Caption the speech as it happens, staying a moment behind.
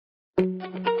When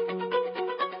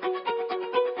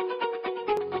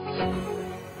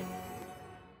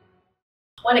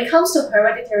it comes to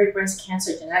hereditary breast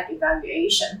cancer genetic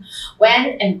evaluation,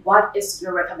 when and what is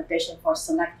your recommendation for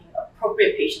selecting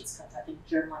appropriate patients conducting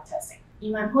germline testing?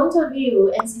 In my point of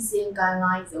view, NCCN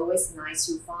guidelines is always nice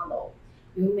to follow.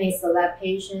 You may select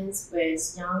patients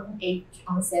with young age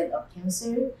onset of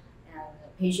cancer, and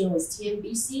patient with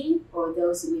TIBCS, or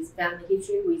those with family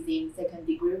history within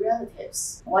second-degree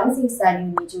relatives. One thing is that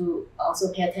you need to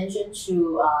also pay attention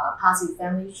to positive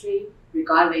family history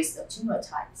regardless of tumor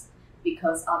types,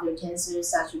 because other cancers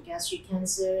such as gastric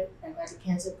cancer, pancreatic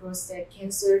cancer, prostate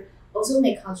cancer also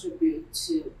may contribute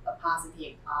to a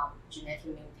positive genetic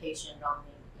mutation running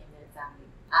in the family.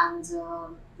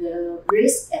 And the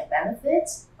risk and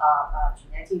benefits of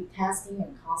genetic testing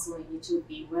and counseling need to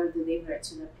be well delivered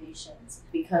to the patient,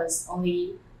 because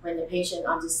only when the patient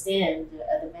understands the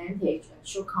advantage and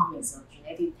shortcomings of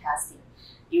genetic testing,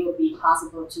 it will be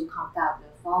possible to conduct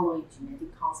the following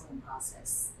genetic counseling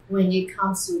process. When it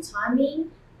comes to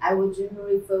timing, I would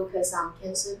generally focus on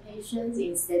cancer patients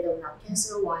instead of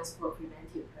non-cancer ones for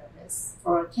preventive purpose.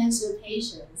 For cancer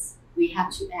patients, we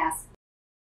have to ask